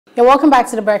You're welcome back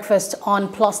to The Breakfast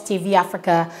on Plus TV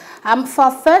Africa. For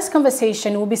our first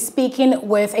conversation, we'll be speaking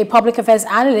with a public affairs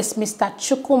analyst, Mr.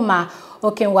 Chukwuma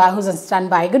Okenwa, who's on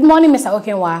standby. Good morning, Mr.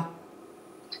 Okenwa.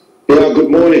 Yeah, good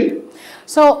morning.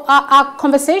 So our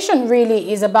conversation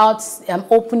really is about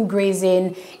open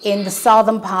grazing in the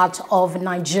southern part of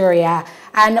Nigeria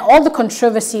and all the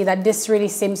controversy that this really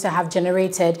seems to have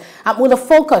generated with a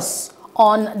focus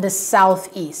on the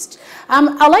southeast.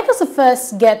 I'd like us to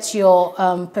first get your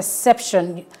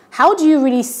perception. How do you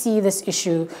really see this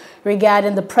issue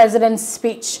regarding the president's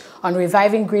speech on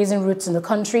reviving grazing routes in the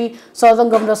country, southern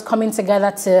governors coming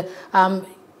together to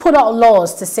put out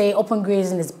laws to say open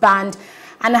grazing is banned,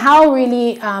 and how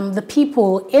really the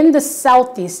people in the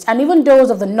southeast and even those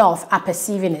of the north are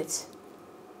perceiving it?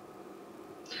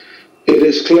 It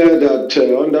is clear that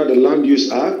under the Land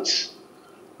Use Act,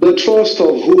 the trust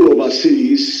of who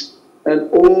oversees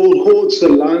and all holds the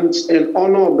lands in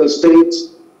honor of the state,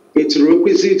 its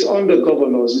requisite on the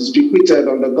governors, is bequeathed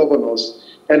on the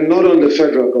governors and not on the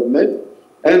federal government.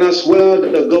 And as well,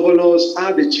 the governors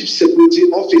are the chief security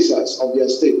officers of their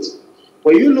state.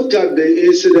 When you look at the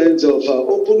incidents of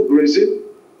open grazing,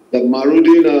 the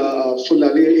marauding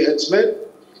Fulani herdsmen,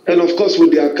 and of course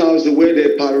with their cows, the way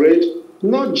they parade,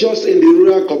 not just in the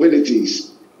rural communities,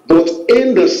 but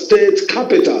in the state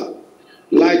capital,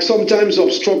 like sometimes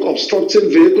obstructing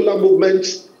vehicular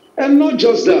movements, and not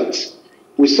just that.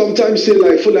 We sometimes see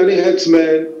like Fulani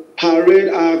herdsmen parade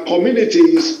our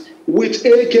communities with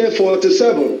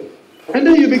AK-47. And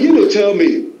then you begin to tell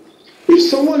me, if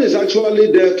someone is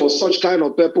actually there for such kind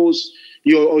of purpose,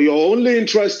 your only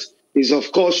interest is,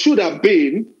 of course, should have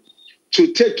been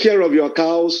to take care of your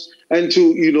cows and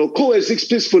to, coexist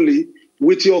peacefully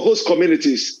with your host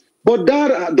communities. But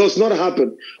that does not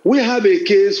happen. We have a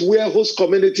case where host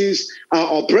communities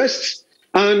are oppressed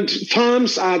and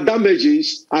farms are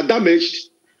damaged. And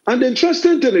the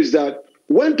interesting thing is that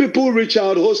when people reach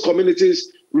out, host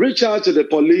communities reach out to the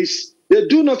police, they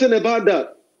do nothing about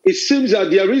that. It seems that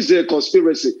there is a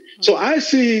conspiracy. So I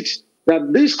see it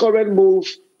that this current move,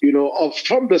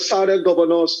 from the southern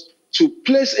governors to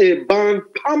place a ban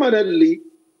permanently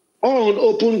on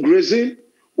open grazing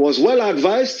was well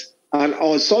advised. And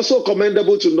it's also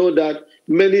commendable to know that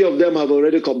many of them have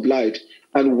already complied.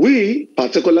 And we,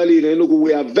 particularly in Enugu,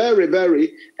 we are very,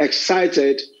 very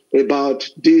excited about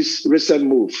this recent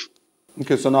move.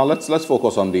 Okay, so now let's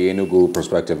focus on the Enugu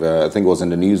perspective. I think it was in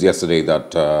the news yesterday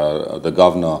that the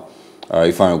governor,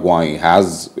 Ifeanyi Ugwuanyi,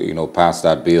 has passed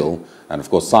that bill and of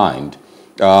course signed.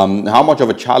 How much of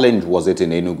a challenge was it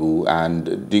in Enugu,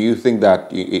 and do you think that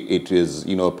it is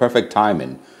perfect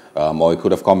timing, or it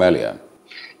could have come earlier?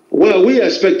 Well, we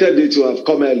expected it to have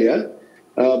come earlier,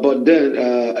 but then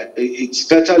it's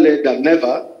better late than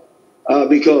never,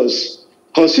 because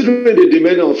considering the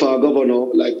demeanor of our governor,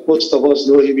 like most of us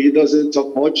know him, he doesn't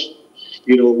talk much.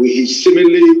 He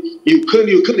seemingly, you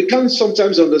can't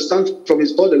sometimes understand from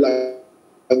his body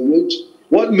language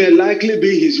what may likely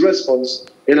be his response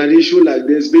in an issue like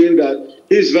this, being that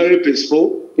he's very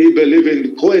peaceful. He believes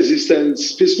in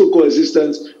coexistence, peaceful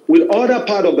coexistence with other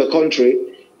part of the country.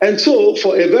 And so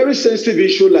for a very sensitive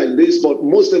issue like this, but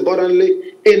most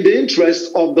importantly, in the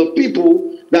interest of the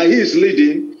people that he is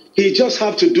leading, he just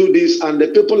have to do this. And the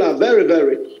people are very,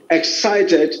 very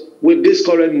excited with this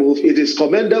current move. It is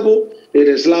commendable, it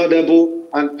is laudable.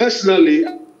 And personally,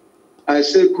 I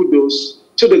say kudos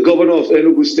to the governor of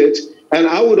Enugu State. And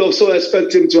I would also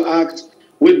expect him to act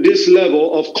with this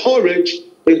level of courage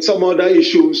in some other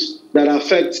issues that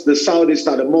affect the Southeast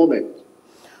at the moment.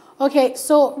 Okay,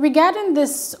 so regarding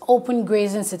this open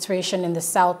grazing situation in the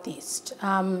southeast,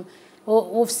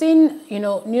 we've seen,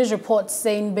 news reports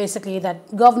saying basically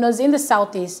that governors in the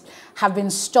southeast have been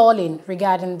stalling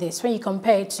regarding this when you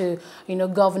compare it to,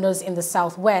 governors in the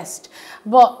southwest.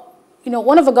 But,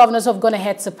 one of the governors who have gone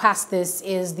ahead to pass this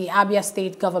is the Abia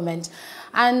state government.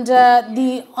 And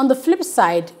on the flip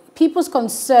side, people's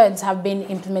concerns have been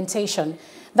implementation.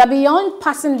 That beyond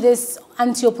passing this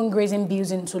anti-open grazing bills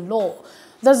into law,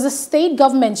 does the state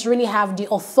government really have the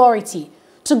authority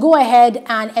to go ahead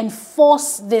and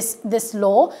enforce this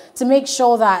law to make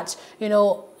sure that,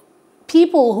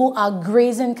 people who are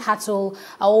grazing cattle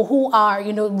or who are,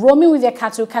 roaming with their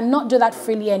cattle cannot do that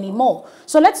freely anymore?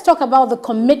 So let's talk about the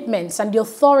commitments and the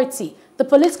authority, the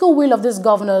political will of these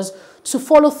governors to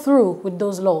follow through with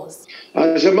those laws.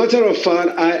 As a matter of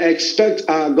fact, I expect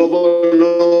our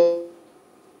governors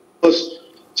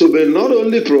to be not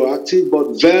only proactive,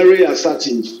 but very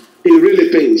assertive. It really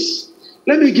pays.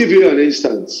 Let me give you an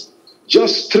instance.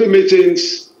 Just 3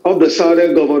 meetings of the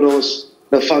southern governors,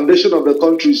 the foundation of the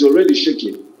country is already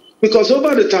shaking. Because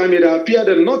over the time, it appeared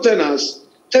that Northerners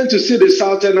tend to see the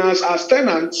Southerners as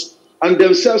tenants and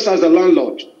themselves as the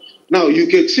landlord. Now, you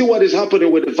can see what is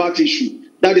happening with the VAT issue.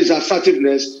 That is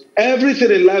assertiveness.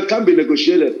 Everything in life can be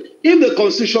negotiated. If the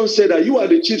Constitution said that you are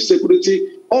the chief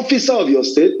security officer of your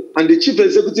state and the chief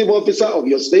executive officer of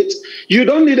your state, you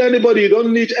don't need anybody, you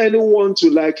don't need anyone to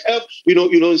like help,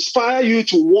 inspire you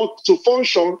to work, to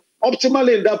function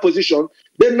optimally in that position.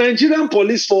 The Nigerian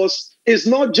police force is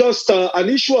not just an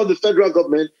issue of the federal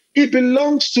government. It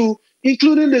belongs to,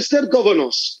 including the state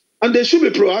governors, and they should be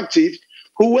proactive.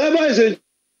 Whoever is in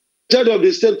charge of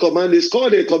the state command is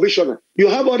called a commissioner. You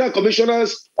have other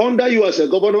commissioners under you as a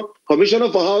governor,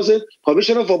 commissioner for housing,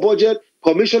 commissioner for budget,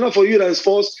 commissioner for youth and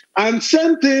sports, and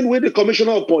same thing with the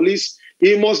commissioner of police.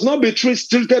 He must not be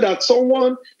treated as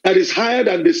someone that is higher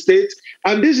than the state.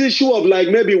 And this issue of like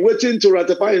maybe waiting to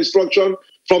ratify instruction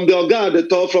from the Oga at the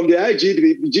top, from the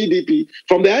IGP,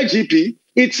 from the IGP,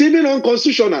 it's even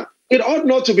unconstitutional. It ought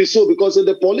not to be so, because in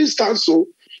the police council,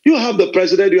 you have the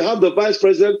president, you have the vice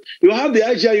president, you have the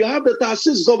IGI, you have the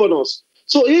 36 governors.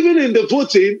 So even in the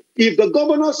voting, if the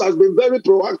governors has been very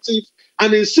proactive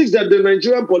and insist that the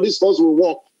Nigerian police force will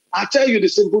work, I tell you the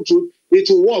simple truth, it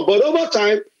will work. But over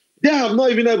time, they have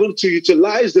not even able to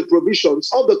utilize the provisions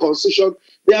of the Constitution.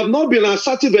 They have not been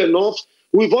assertive enough.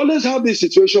 We've always had this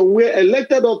situation where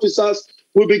elected officers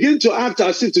will begin to act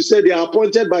as if to say they are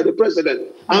appointed by the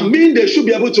president. I mean, they should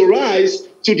be able to rise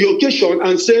to the occasion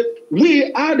and say,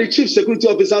 we are the chief security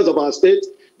officers of our state.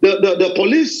 The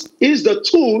police is the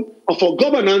tool for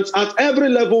governance at every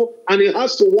level, and it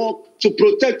has to work to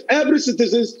protect every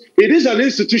citizen. It is an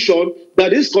institution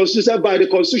that is constituted by the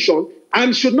Constitution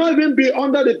and should not even be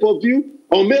under the purview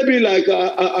or maybe like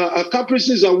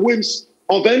caprices and whims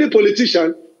of any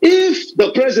politician. If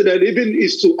the president even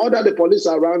is to order the police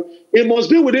around, it must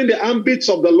be within the ambits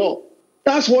of the law.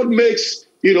 That's what makes,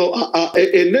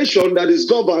 a nation that is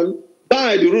governed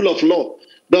by the rule of law.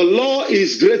 The law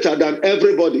is greater than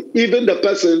everybody, even the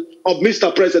person of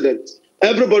Mr. President.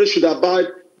 Everybody should abide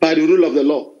by the rule of the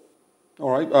law.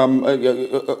 All right.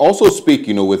 Also speak,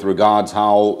 with regards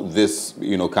how this,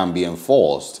 can be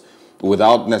enforced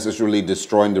without necessarily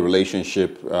destroying the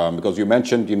relationship, because you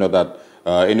mentioned, that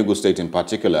Enugu State in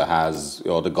particular has,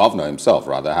 or the governor himself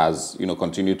rather, has,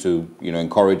 continued to,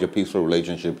 encourage a peaceful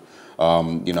relationship,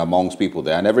 amongst people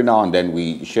there. And every now and then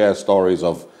we share stories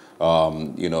of,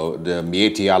 the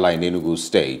Mieti Ala in Enugu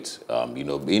State,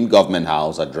 in government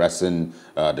house addressing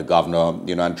the governor,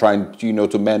 and trying,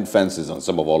 to mend fences and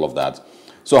some of all of that.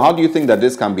 So how do you think that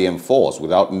this can be enforced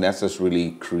without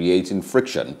necessarily creating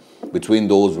friction between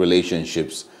those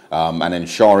relationships and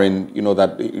ensuring,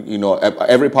 that,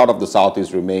 every part of the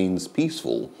Southeast remains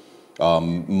peaceful,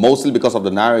 mostly because of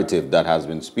the narrative that has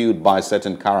been spewed by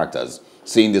certain characters,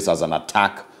 seeing this as an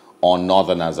attack on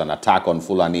Northerners, an attack on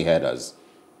Fulani headers?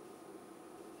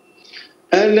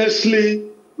 Honestly,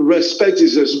 respect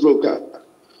is reciprocal.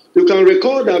 You can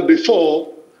recall that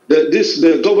before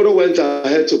the governor went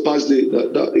ahead to pass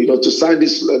to sign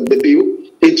this the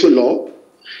bill into law.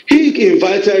 He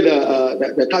invited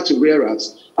the cattle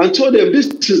rearers and told them this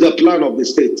is the plan of the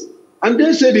state, and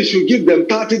they said he should give them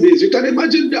 30 days. You can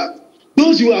imagine that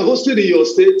those you are hosting in your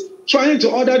state trying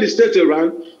to order the state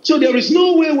around. So there is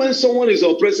no way when someone is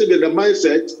oppressive in the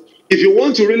mindset, if you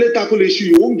want to really tackle the issue,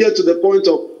 you won't get to the point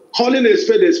of calling a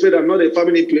spade and not a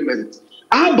family implement.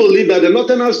 I believe that the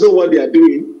Northerners know what they are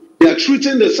doing. They are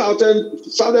treating the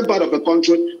southern part of the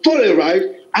country for a ride.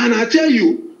 And I tell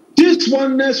you, this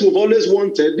oneness we've always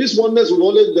wanted, this oneness we've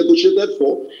always negotiated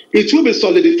for, it will be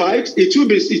solidified, it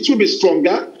will be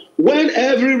stronger when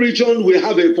every region will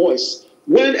have a voice,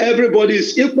 when everybody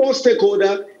is equal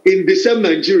stakeholder in the same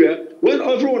Nigeria, when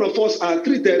every one of us are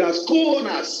treated as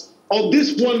co-owners of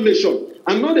this one nation,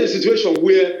 and not a situation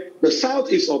where the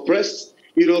South is oppressed,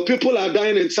 people are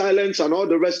dying in silence and all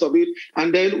the rest of it.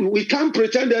 And then we can't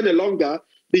pretend any longer.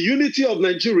 The unity of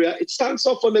Nigeria, it stands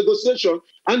up for negotiation.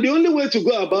 And the only way to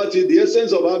go about it, the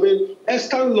essence of having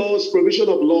extant laws, provision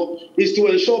of law, is to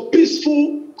ensure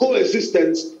peaceful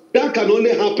coexistence. That can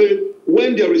only happen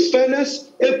when there is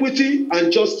fairness, equity,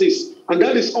 and justice. And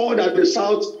that is all that the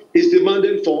South is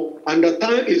demanding for. And the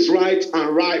time is right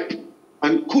and ripe.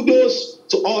 And kudos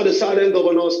to all the Southern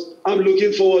governors. I'm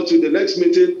looking forward to the next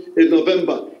meeting in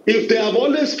November. If they have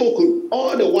always spoken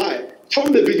all the while,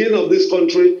 from the beginning of this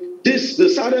country, the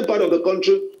southern part of the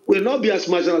country will not be as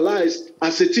marginalized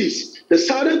as it is. The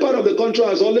southern part of the country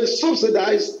has always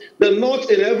subsidized the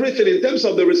north in everything in terms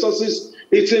of the resources.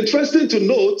 It's interesting to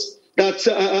note that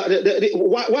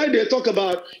why they talk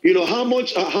about,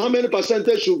 how many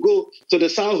percentage should go to the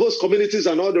South host communities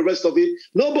and all the rest of it.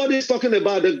 Nobody's talking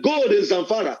about the gold in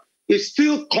Zamfara. It's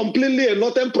still completely a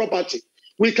northern property.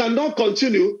 We cannot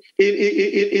continue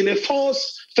in a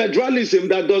false federalism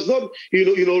that does not,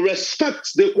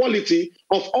 respect the quality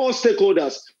of all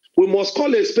stakeholders. We must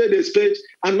call a spade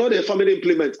and not a family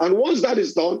implement. And once that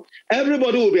is done,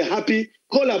 everybody will be happy,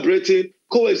 collaborating,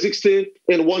 coexisting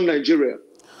in one Nigeria.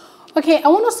 Okay, I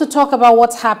want us to talk about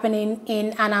what's happening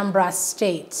in Anambra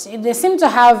State. They seem to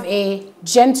have a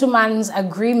gentleman's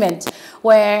agreement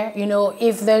where,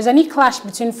 if there's any clash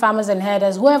between farmers and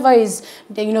herders, whoever is,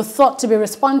 thought to be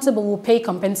responsible will pay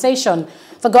compensation.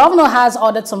 The governor has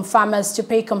ordered some farmers to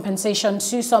pay compensation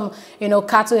to some,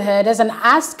 cattle herders, and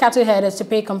asked cattle herders to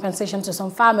pay compensation to some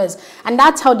farmers. And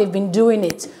that's how they've been doing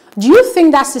it. Do you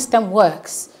think that system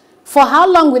works? For how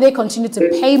long will they continue to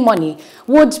pay money?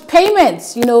 Would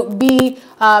payments, be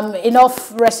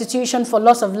enough restitution for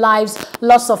loss of lives,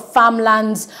 loss of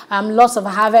farmlands, loss of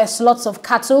harvest, lots of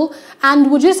cattle? And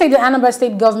would you say the Anambra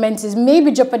State government is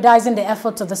maybe jeopardizing the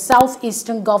efforts of the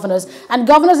southeastern governors and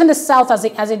governors in the south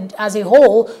as a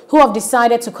whole who have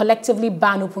decided to collectively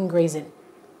ban open grazing?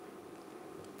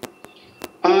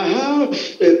 I have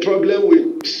a problem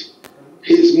with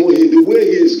the way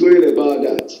he is going about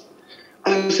that.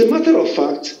 As a matter of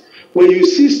fact, when you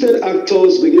see state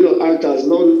actors begin to act as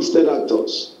non-state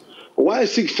actors, why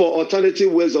seek for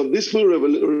alternative ways of dispute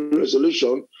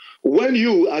resolution when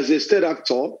you, as a state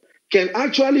actor, can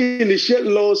actually initiate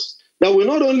laws that will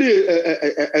not only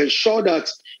ensure that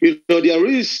there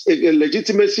is a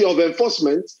legitimacy of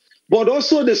enforcement, but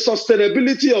also the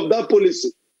sustainability of that policy?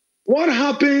 What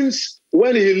happens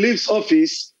when he leaves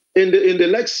office in the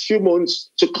next few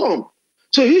months to come?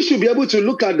 So he should be able to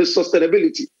look at the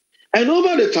sustainability. And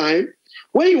over the time,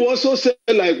 when you also say,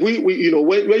 like, when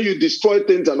you destroy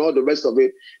things and all the rest of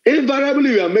it,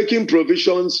 invariably we are making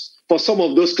provisions for some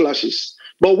of those clashes.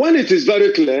 But when it is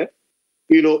very clear,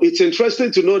 it's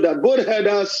interesting to know that both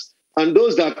herders and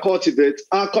those that cultivate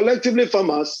are collectively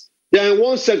farmers. They're in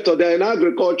one sector, they're in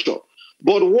agriculture.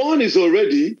 But one is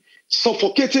already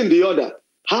suffocating the other.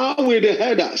 How will the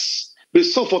herders be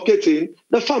suffocating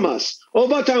the farmers?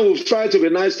 Over time, we've tried to be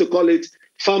nice to call it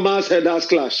farmers-herders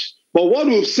clash. But what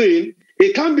we've seen,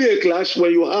 it can be a clash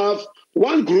when you have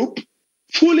one group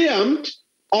fully armed,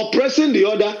 oppressing the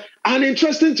other, and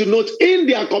interesting to note, in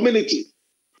their community.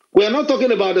 We're not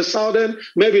talking about the southern,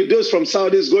 maybe those from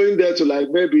Saudis going there to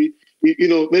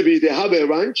maybe they have a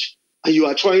ranch, and you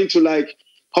are trying to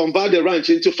convert the ranch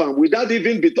into farm. Would that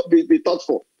even be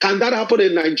thoughtful? Can that happen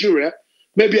in Nigeria?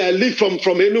 Maybe I leave from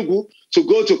Enugu to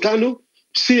go to Kanu,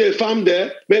 see a farm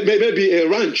there, maybe a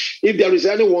ranch, if there is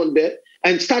anyone there,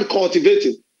 and start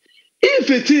cultivating. If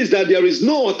it is that there is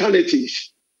no alternative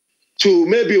to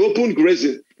maybe open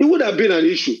grazing, it would have been an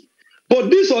issue. But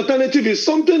this alternative is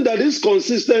something that is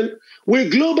consistent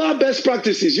with global best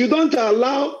practices. You don't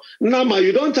allow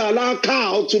you don't allow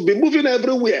cow to be moving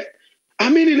everywhere. I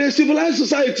mean, in a civilized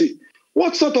society,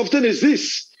 what sort of thing is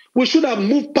this? We should have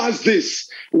moved past this,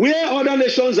 where other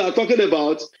nations are talking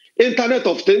about Internet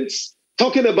of Things,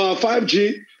 talking about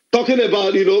 5G, talking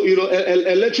about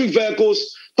electric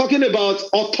vehicles, talking about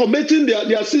automating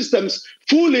their systems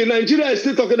fully. Nigeria is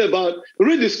still talking about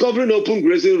rediscovering open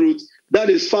grazing routes. That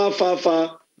is far, far,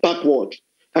 far backward.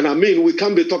 And I mean, we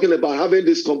can't be talking about having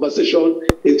this conversation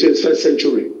in the 21st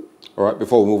century. All right,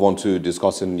 before we move on to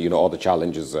discussing, all the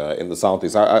challenges in the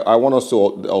Southeast, I want us to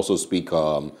also speak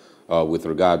with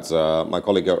regards, my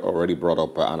colleague already brought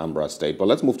up Anambra State, but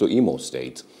let's move to Imo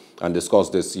State and discuss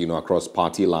this, across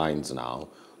party lines now.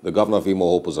 The governor of Imo,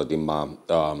 Hope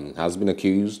Uzodimma, has been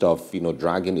accused of,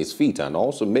 dragging his feet and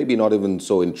also maybe not even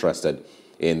so interested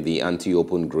in the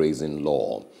anti-open grazing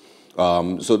law.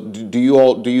 So do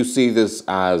you see this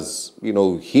as,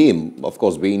 him, of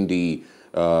course, being the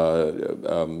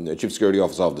chief security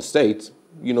officer of the state,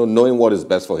 knowing what is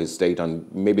best for his state and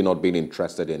maybe not being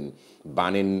interested in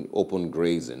banning open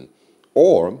grazing,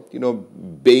 or,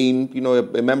 being,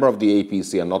 a member of the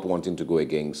APC and not wanting to go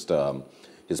against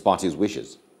his party's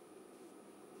wishes?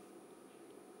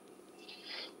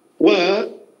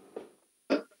 Well,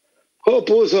 Hope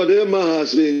Uzodimma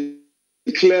has been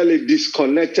clearly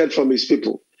disconnected from his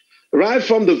people, right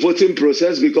from the voting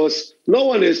process, because no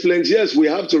one explains, yes, we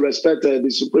have to respect the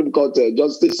Supreme Court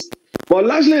justice. But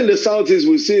largely in the Southeast,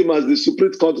 we see him as the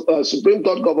Supreme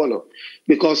Court governor,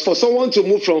 because for someone to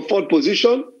move from fourth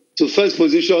position to first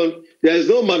position, there is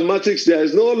no mathematics, there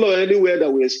is no law anywhere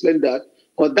that will explain that.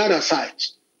 But that aside,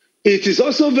 it is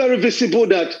also very visible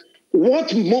that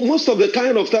what most of the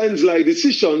kind of times like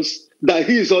decisions that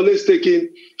he is always taking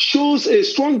shows a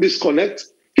strong disconnect.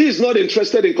 He is not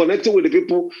interested in connecting with the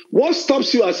people. What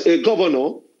stops you as a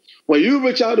governor when you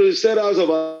reach out to the State House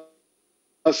of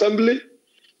Assembly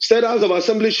State House of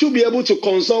Assembly should be able to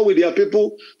consult with their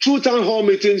people through town hall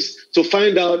meetings to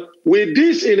find out, will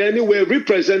this in any way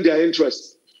represent their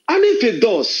interests? And if it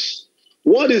does,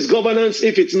 what is governance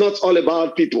if it's not all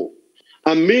about people?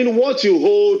 I mean, what you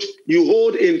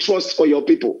hold in trust for your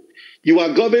people. You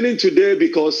are governing today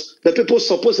because the people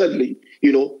supposedly,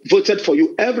 voted for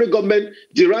you. Every government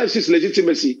derives its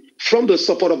legitimacy from the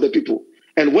support of the people.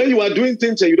 And when you are doing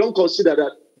things and you don't consider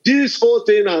that this whole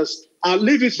thing has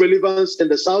outlived its relevance in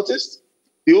the Southeast,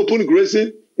 the open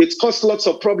grazing, it's caused lots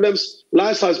of problems.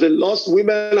 Lives has been lost,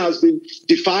 women has been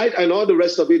defied, and all the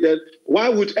rest of it. Then why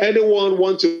would anyone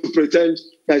want to pretend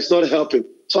that it's not helping?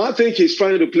 So I think he's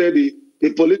trying to play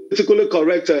the politically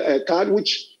correct card,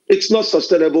 which it's not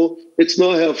sustainable, it's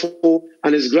not helpful,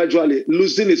 and it's gradually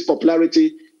losing its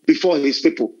popularity before his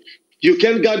people. You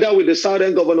can gather with the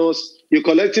Southern governors, you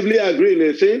collectively agree on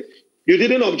a thing, you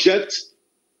didn't object,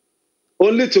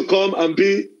 only to come and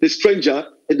be the stranger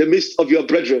in the midst of your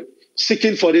brethren,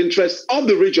 seeking for the interest of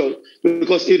the region,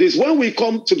 because it is when we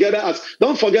come together as,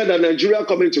 don't forget that Nigeria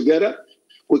coming together,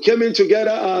 we came in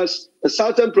together as the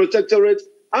Southern Protectorate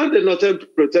and the Northern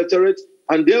Protectorate,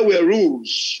 and there were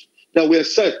rules that were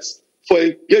set for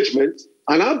engagement.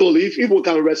 And I believe if we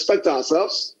can respect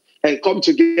ourselves and come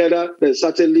together, then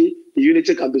certainly the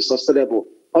unity can be sustainable.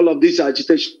 All of these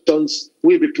agitations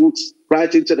will be put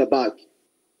right into the bag.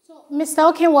 So,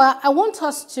 Mr. Okenwa, I want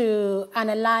us to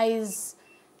analyze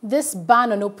this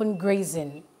ban on open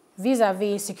grazing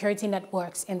vis-a-vis security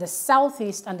networks in the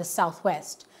Southeast and the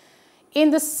Southwest.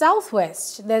 In the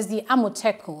Southwest, there's the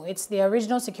Amotekun. It's the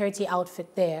original security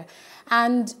outfit there.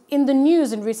 And in the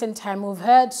news in recent time, we've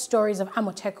heard stories of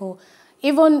Amotekun,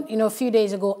 even a few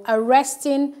days ago,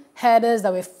 arresting herders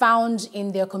that were found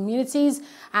in their communities.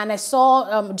 And I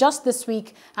saw just this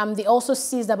week, they also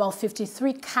seized about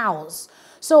 53 cows.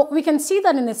 So we can see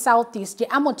that in the Southeast, the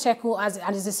Amotekun as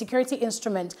a security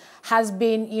instrument has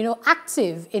been,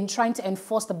 active in trying to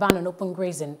enforce the ban on open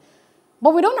grazing.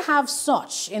 But we don't have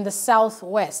such in the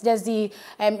Southwest. There's the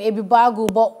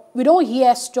Ebibagu, but we don't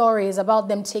hear stories about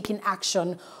them taking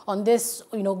action on this,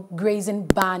 grazing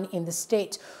ban in the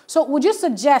state. So would you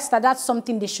suggest that that's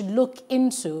something they should look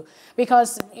into?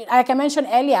 Because, like I mentioned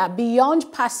earlier,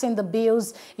 beyond passing the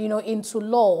bills, into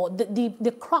law,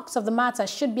 the crux of the matter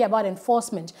should be about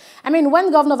enforcement. I mean,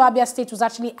 when Governor of Abia State was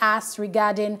actually asked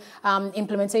regarding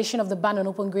implementation of the ban on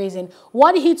open grazing,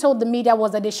 what he told the media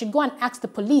was that they should go and ask the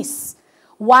police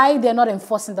why they're not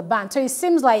enforcing the ban. So it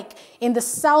seems like in the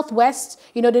Southwest,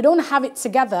 they don't have it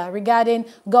together regarding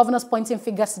governors pointing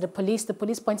fingers to the police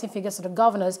pointing fingers to the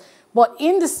governors. But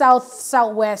in the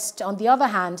Southwest, on the other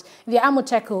hand, the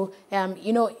Amotekun,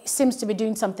 seems to be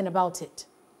doing something about it.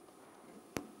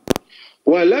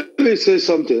 Well, let me say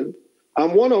something.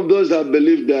 I'm one of those that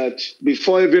believe that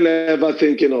before even ever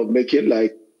thinking of making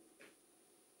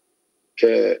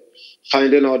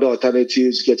finding other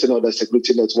alternatives, getting other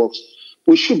security networks,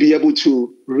 we should be able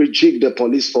to rejig the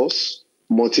police force,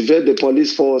 motivate the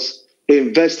police force,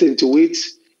 invest into it,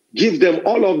 give them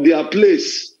all of their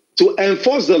place to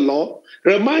enforce the law,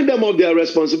 remind them of their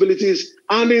responsibilities,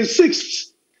 and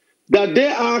insist that they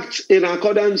act in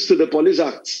accordance to the Police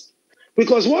Act.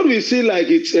 Because what we see,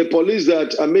 it's a police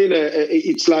that,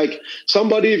 it's like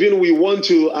somebody, even we want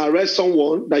to arrest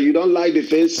someone that you don't like the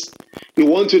face, you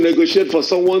want to negotiate for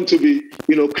someone to be,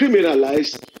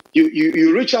 criminalized,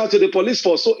 you reach out to the police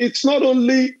force. So it's not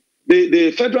only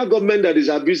the federal government that is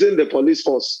abusing the police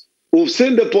force. We've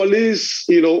seen the police,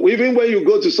 even when you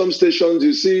go to some stations,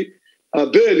 you see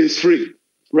bail is free,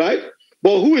 right?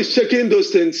 But who is checking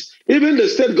those things? Even the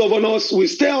state governors will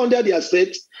stay under their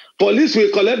state. Police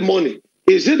will collect money.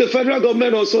 Is it the federal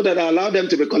government also that allow them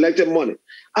to be collecting money?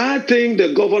 I think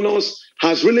the governors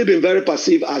has really been very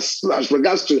passive as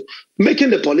regards to making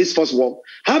the police force work.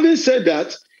 Having said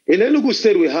that, in Enugu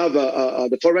State, we have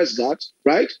the forest guard,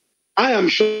 right? I am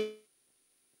sure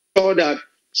that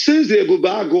since the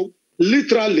Ebubago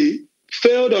literally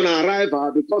failed on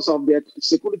arrival because of the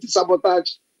security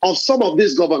sabotage of some of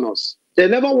these governors, they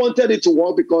never wanted it to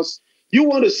work because you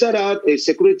want to set out a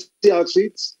security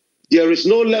outfit, there is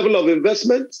no level of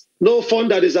investment, no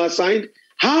fund that is assigned.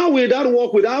 How will that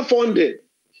work without funding?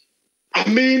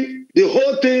 The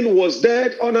whole thing was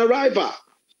dead on arrival.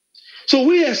 So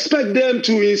we expect them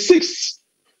to insist,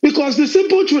 because the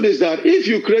simple truth is that if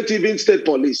you create even state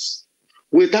police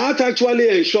without actually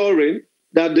ensuring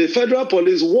that the federal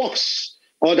police works,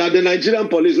 or that the Nigerian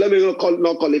police, let me not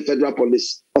call it federal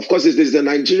police. Of course, it is the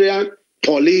Nigerian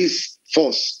police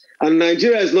force. And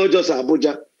Nigeria is not just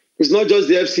Abuja. It's not just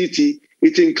the FCT.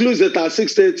 It includes the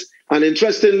 36 states. And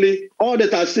interestingly, all the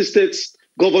 36 states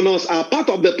governors are part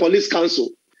of the police council.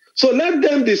 So let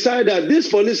them decide that this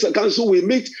police council will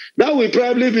meet. That will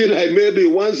probably be like maybe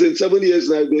once in 7 years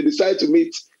now they decide to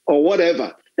meet or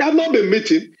whatever. They have not been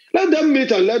meeting. Let them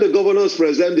meet and let the governors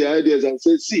present their ideas and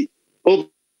say, see, over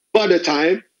the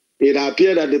time, it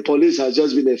appeared that the police has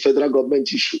just been a federal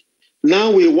government issue.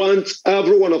 Now we want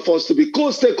every one of us to be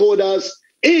co-stakeholders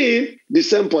in the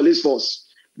same police force.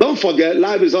 Don't forget,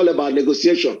 life is all about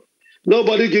negotiation.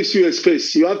 Nobody gives you a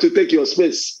space. You have to take your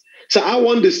space. So I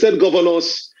want the state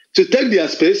governors to take their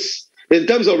space in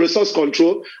terms of resource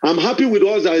control. I'm happy with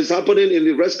all that is happening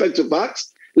in respect to that.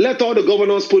 Let all the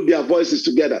governors put their voices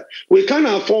together. We can't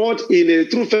afford in a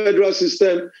true federal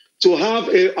system to have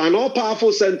an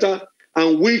all-powerful center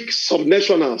and weak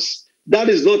subnationals. That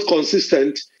is not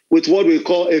consistent with what we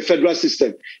call a federal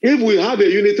system. If we have a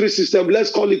unitary system,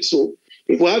 let's call it so.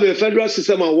 If we have a federal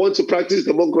system and want to practice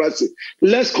democracy,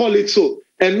 let's call it so.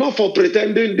 And not for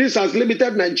pretending this has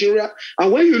limited Nigeria.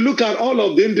 And when you look at all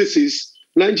of the indices,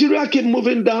 Nigeria keep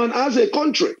moving down as a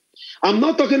country. I'm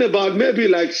not talking about maybe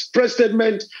like press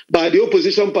statement by the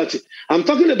opposition party. I'm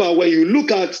talking about when you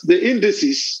look at the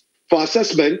indices for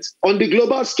assessment on the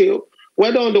global scale,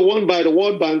 whether on the one by the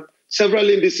World Bank, several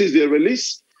indices they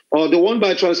release, or the one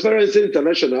by Transparency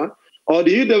International, or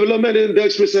the Youth Development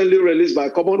Index recently released by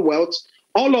Commonwealth,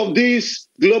 all of these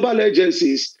global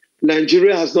agencies,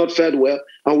 Nigeria has not fared well,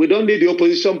 and we don't need the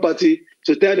opposition party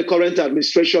to tell the current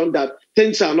administration that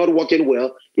things are not working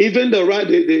well. Even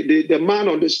the man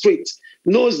on the street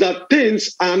knows that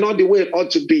things are not the way it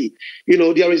ought to be. You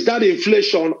know, there is that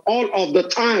inflation all of the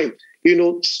time, you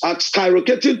know, at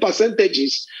skyrocketing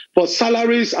percentages, but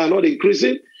salaries are not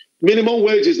increasing. Minimum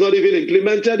wage is not even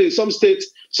implemented in some states.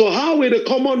 So how will the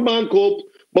common man cope?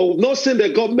 But we've not seen the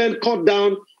government cut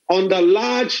down on the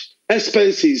large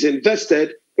expenses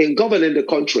invested in governing the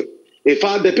country. In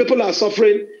fact, the people are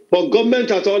suffering, but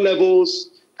government at all levels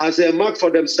has a mark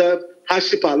for themselves,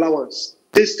 hardship allowance.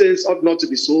 These things ought not to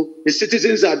be so. The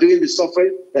citizens are doing the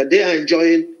suffering, that they are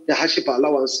enjoying the hardship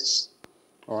allowances.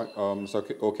 All right, Mr.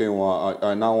 Okenwa,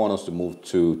 I now want us to move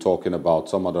to talking about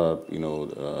some other,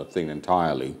 thing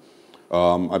entirely.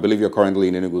 I believe you're currently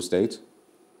in Enugu State.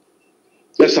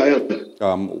 Yes, I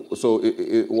am. So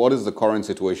what is the current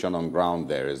situation on ground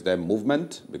there? Is there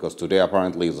movement? Because today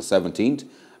apparently is the 17th,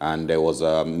 and there was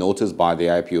a notice by the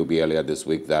IPOB earlier this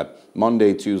week that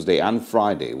Monday, Tuesday, and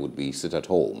Friday would be sit at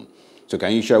home. So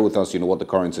can you share with us, what the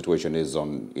current situation is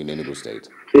in Enugu State?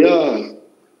 Yeah.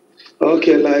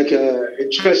 Okay,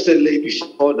 interestingly,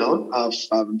 before now,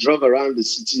 I've drove around the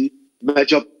city,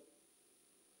 major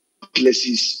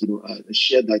places, I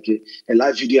shared a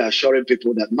live video assuring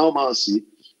people that normalcy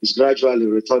is gradually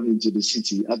returning to the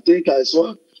city. I think I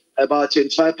saw about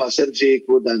 25%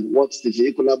 vehicle than what the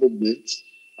vehicular movement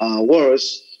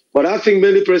was. But I think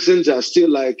many persons are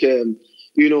still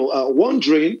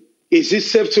wondering, is it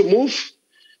safe to move?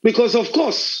 Because of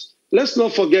course, let's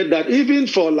not forget that even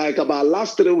for about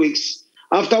last 3 weeks,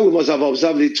 after we must have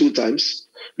observed it 2 times,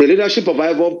 the leadership of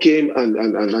IVOB came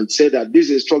and said that this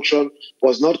instruction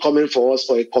was not coming for us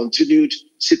for a continued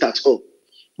sit at home.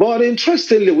 But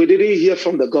interestingly, we didn't hear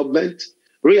from the government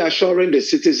reassuring the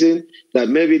citizen that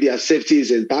maybe their safety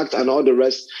is intact and all the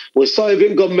rest. We saw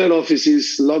even government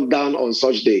offices locked down on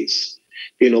such days.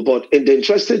 But the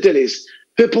interesting thing is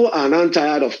people are now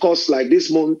tired. Of course, like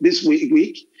this week,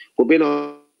 we've been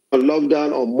on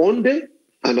lockdown on Monday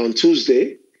and on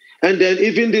Tuesday. And then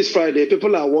even this Friday,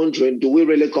 people are wondering, do we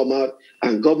really come out?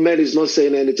 And government is not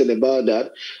saying anything about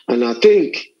that. And I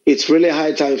think it's really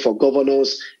high time for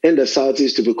governors in the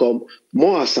Southeast to become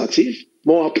more assertive,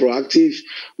 more proactive.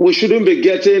 We shouldn't be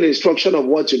getting instruction of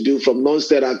what to do from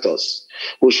non-state actors.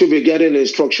 We should be getting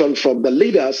instruction from the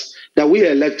leaders that we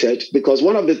elected, because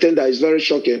one of the things that is very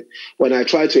shocking when I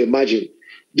try to imagine,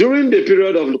 during the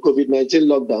period of the COVID-19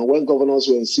 lockdown, when governors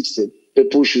were insisting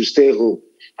people should stay home,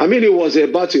 I mean, it was a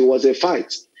battle, it was a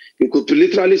fight. You could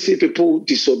literally see people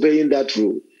disobeying that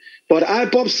rule. But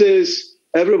IPOB says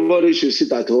everybody should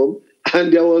sit at home,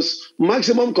 and there was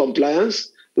maximum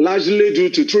compliance, largely due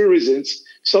to 3 reasons.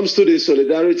 Some stood in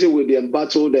solidarity with the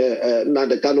embattled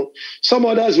Nandekano. Some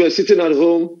others were sitting at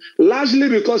home, largely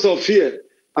because of fear.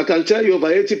 I can tell you over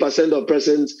 80% of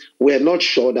persons were not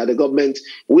sure that the government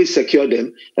will secure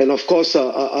them. And of course,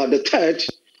 the third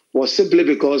was simply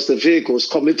because the vehicles,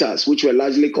 commuters, which were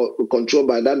largely controlled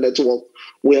by that network,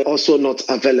 were also not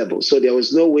available. So there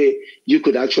was no way you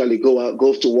could actually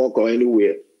go to work or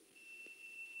anywhere.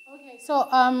 Okay, so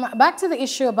back to the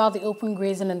issue about the open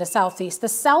grazing in the Southeast. The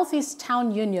Southeast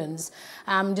town unions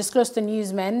disclosed to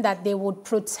newsmen that they would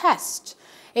protest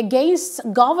against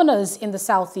governors in the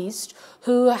Southeast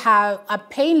who are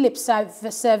paying lip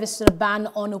service to the ban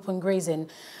on open grazing.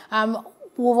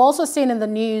 we've also seen in the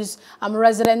news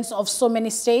residents of so many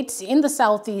states in the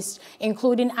southeast,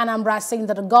 including Anambra, saying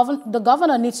that the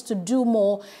governor needs to do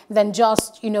more than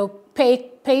just,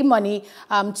 pay money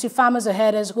to farmers or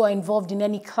herders who are involved in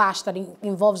any clash that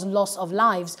involves loss of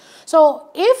lives. So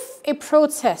if a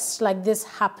protest like this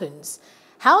happens,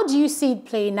 how do you see it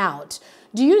playing out?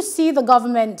 Do you see the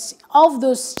government of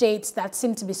those states that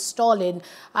seem to be stalling,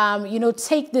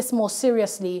 take this more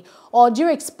seriously? Or do you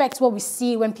expect what we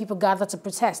see when people gather to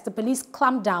protest, the police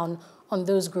clamp down on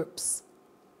those groups?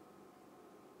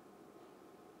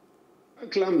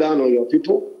 Clamp down on your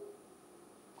people.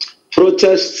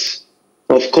 Protests,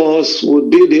 of course, would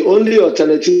be the only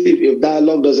alternative if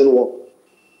dialogue doesn't work.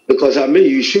 Because,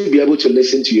 you should be able to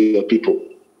listen to your people.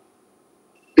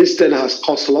 This thing has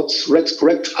caused lots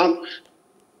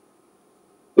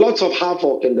of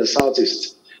havoc in the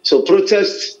southeast. So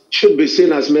protests should be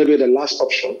seen as maybe the last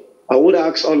option. I would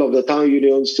ask all of the town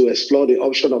unions to explore the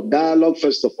option of dialogue,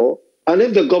 first of all. And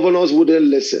if the governors wouldn't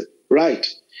listen, right,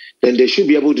 then they should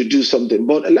be able to do something.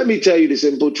 But let me tell you the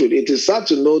simple truth. It is sad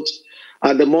to note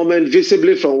at the moment,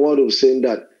 visibly from what we've seen,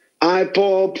 that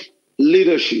IPOB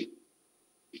leadership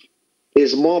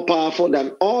is more powerful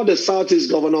than all the southeast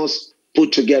governors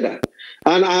put together.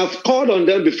 And I've called on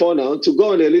them before now to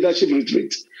go on a leadership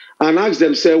retreat and ask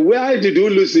them, say, where did we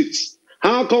lose it?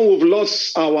 How come we've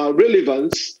lost our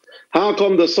relevance? How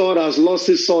come the sword has lost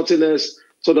its saltiness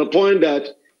to the point that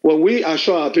when we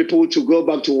assure our people to go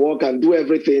back to work and do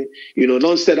everything,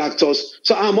 non-state actors.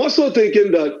 So I'm also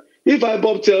thinking that if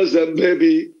IPOB tells them,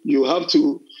 maybe you have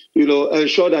to,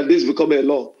 ensure that this become a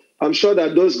law, I'm sure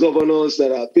that those governors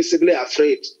that are visibly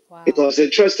afraid, because the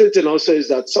interesting thing also is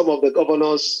that some of the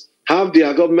governors have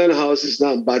their government houses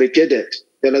now barricaded.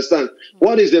 You understand?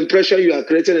 What is the impression you are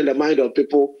creating in the mind of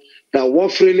people that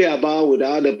walk freely about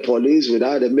without the police,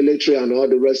 without the military and all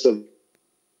the rest of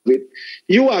it?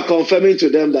 You are confirming to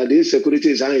them that this security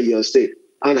is high in your state.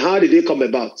 And how did it come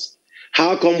about?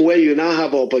 How come when you now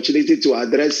have an opportunity to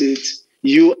address it,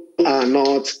 you are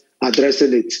not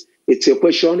addressing it? It's a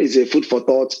question, it's a food for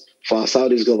thought for our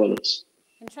Southeast governors.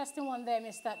 Interesting one there,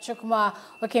 Mr. Chukwuma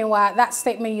Okenwa. That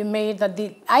statement you made that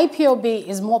the IPOB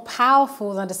is more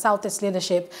powerful than the Southeast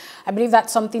leadership. I believe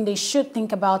that's something they should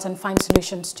think about and find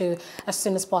solutions to as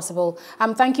soon as possible.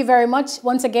 Thank you very much.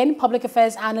 Once again, Public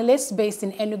Affairs Analyst based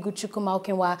in Enugu, Chukwuma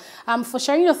Okenwa, for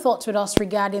sharing your thoughts with us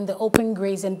regarding the open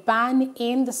grazing ban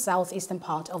in the southeastern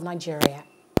part of Nigeria.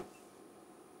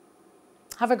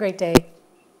 Have a great day.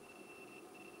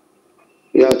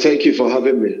 Yeah, thank you for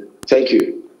having me. Thank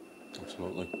you.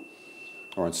 Absolutely.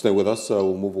 All right, stay with us.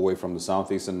 We'll move away from the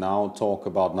southeast and now talk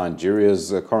about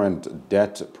Nigeria's current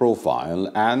debt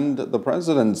profile and the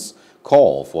president's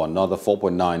call for another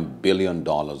 $4.9 billion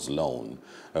loan.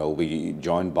 We'll be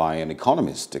joined by an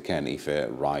economist, Ken Ife,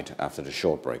 right after the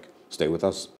short break. Stay with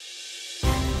us.